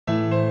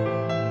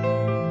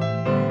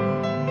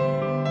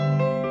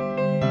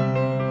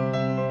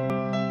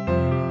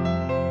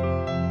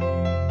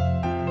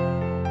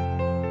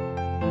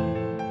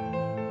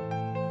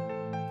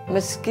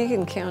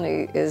Muskegon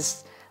County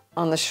is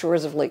on the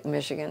shores of Lake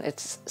Michigan.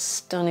 It's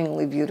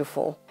stunningly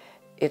beautiful.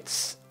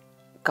 It's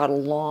got a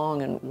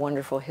long and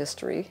wonderful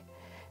history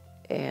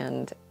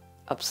and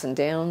ups and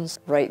downs.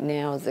 Right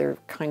now they're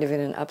kind of in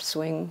an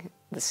upswing.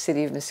 The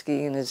city of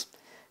Muskegon is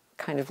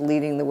kind of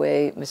leading the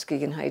way.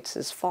 Muskegon Heights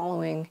is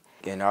following.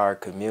 In our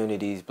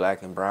communities,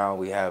 black and brown,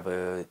 we have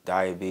a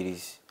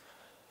diabetes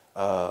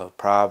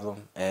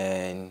problem,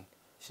 and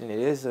it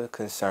is a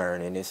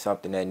concern, and it's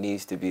something that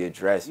needs to be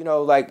addressed. You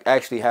know, like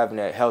actually having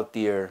a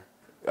healthier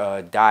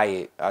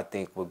diet, I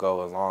think, will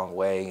go a long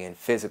way, and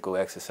physical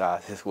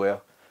exercise as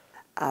well.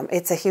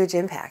 It's a huge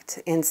impact,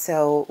 and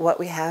so what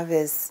we have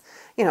is,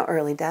 you know,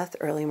 early death,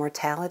 early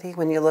mortality.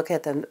 When you look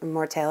at the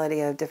mortality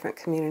of different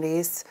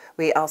communities,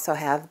 we also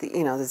have the,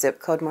 you know, the zip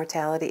code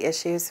mortality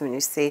issues. When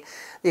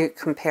you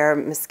compare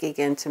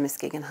Muskegon to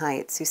Muskegon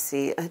Heights, you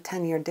see a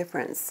 10-year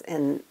difference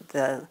in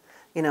the,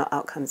 you know,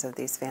 outcomes of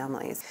these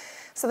families.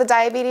 So the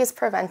diabetes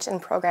prevention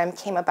program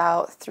came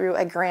about through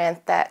a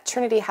grant that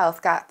Trinity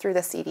Health got through the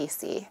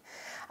CDC.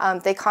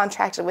 They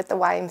contracted with the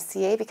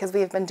YMCA because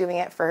we have been doing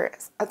it for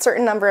a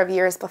certain number of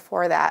years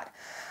before that.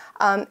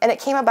 And it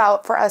came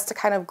about for us to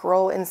kind of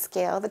grow and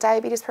scale the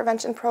diabetes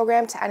prevention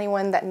program to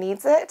anyone that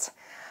needs it.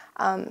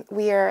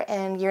 We are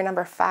in year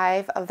number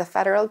 5 of the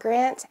federal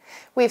grant.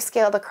 We've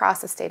scaled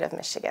across the state of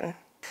Michigan.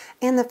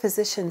 And the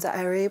physicians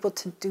are able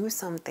to do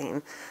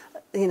something,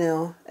 you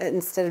know,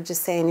 instead of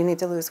just saying you need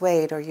to lose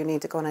weight or you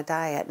need to go on a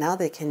diet. Now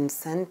they can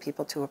send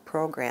people to a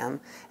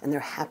program and they're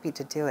happy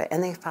to do it.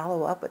 And they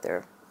follow up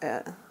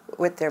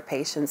with their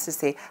patients to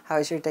see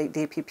how's your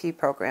DPP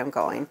program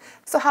going.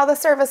 So how the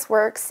service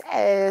works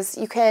is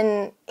you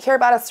can hear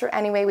about us through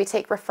any way. We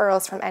take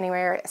referrals from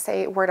anywhere,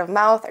 say word of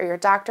mouth, or your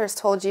doctor's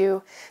told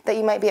you that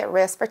you might be at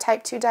risk for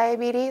type 2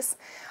 diabetes.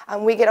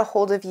 We get a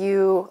hold of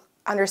you,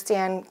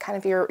 understand kind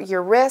of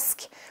your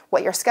risk,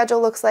 what your schedule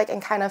looks like,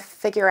 and kind of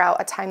figure out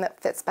a time that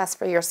fits best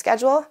for your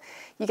schedule.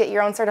 You get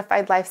your own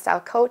certified lifestyle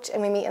coach,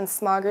 and we meet in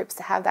small groups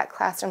to have that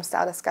classroom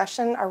style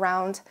discussion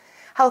around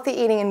healthy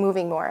eating and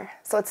moving more.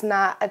 So it's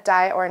not a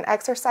diet or an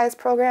exercise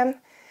program.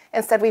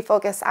 Instead, we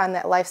focus on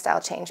that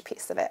lifestyle change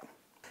piece of it.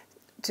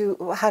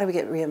 How do we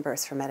get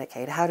reimbursed for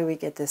Medicaid? How do we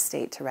get the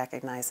state to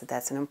recognize that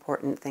that's an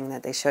important thing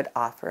that they should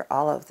offer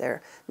all of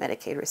their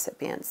Medicaid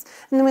recipients?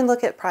 And then we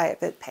look at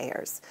private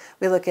payers.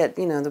 We look at,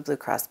 you know, the Blue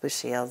Cross Blue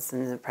Shields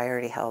and the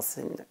Priority Health,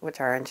 which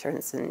are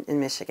insurance in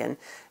Michigan,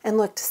 and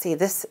look to see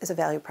this is a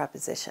value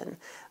proposition.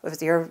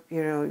 With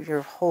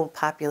your whole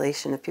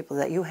population of people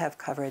that you have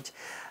coverage,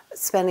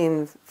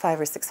 spending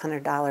 $500 or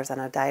 $600 on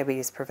a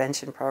diabetes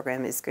prevention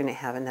program is going to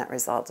have a net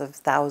result of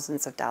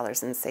thousands of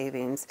dollars in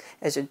savings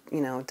as you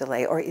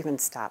delay or even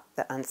stop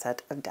the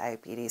onset of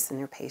diabetes in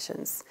your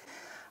patients.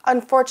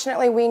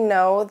 Unfortunately, we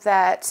know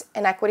that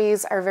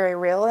inequities are very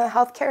real in the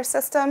healthcare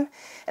system,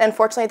 and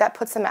unfortunately that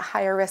puts them at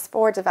higher risk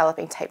for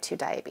developing type 2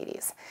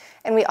 diabetes.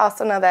 And we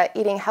also know that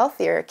eating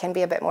healthier can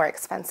be a bit more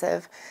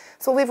expensive.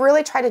 So what we've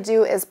really tried to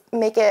do is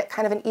make it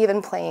kind of an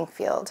even playing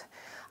field.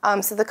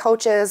 So the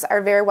coaches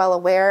are very well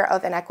aware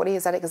of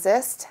inequities that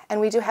exist, and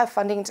we do have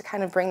funding to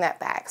kind of bring that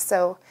back.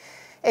 So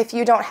if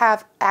you don't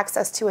have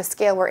access to a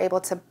scale, we're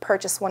able to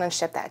purchase one and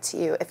ship that to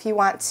you. If you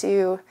want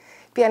to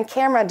be on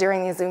camera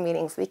during these Zoom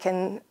meetings, we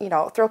can,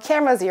 throw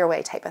cameras your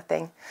way type of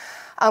thing.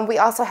 We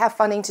also have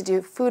funding to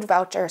do food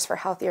vouchers for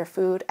healthier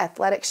food,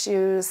 athletic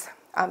shoes,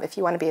 if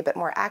you want to be a bit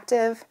more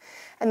active,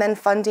 and then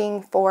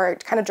funding for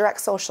kind of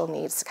direct social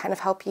needs to kind of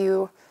help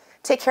you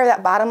take care of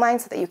that bottom line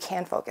so that you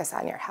can focus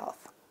on your health.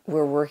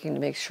 We're working to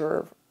make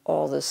sure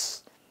all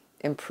this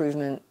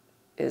improvement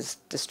is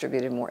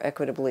distributed more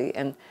equitably,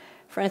 and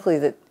frankly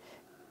that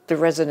the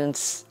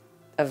residents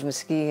of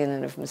Muskegon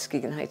and of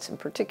Muskegon Heights in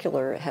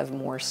particular have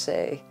more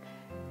say.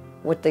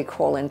 What they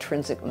call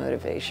intrinsic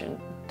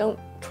motivation. Don't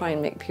try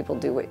and make people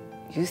do what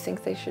you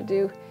think they should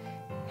do.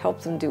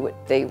 Help them do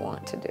what they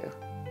want to do.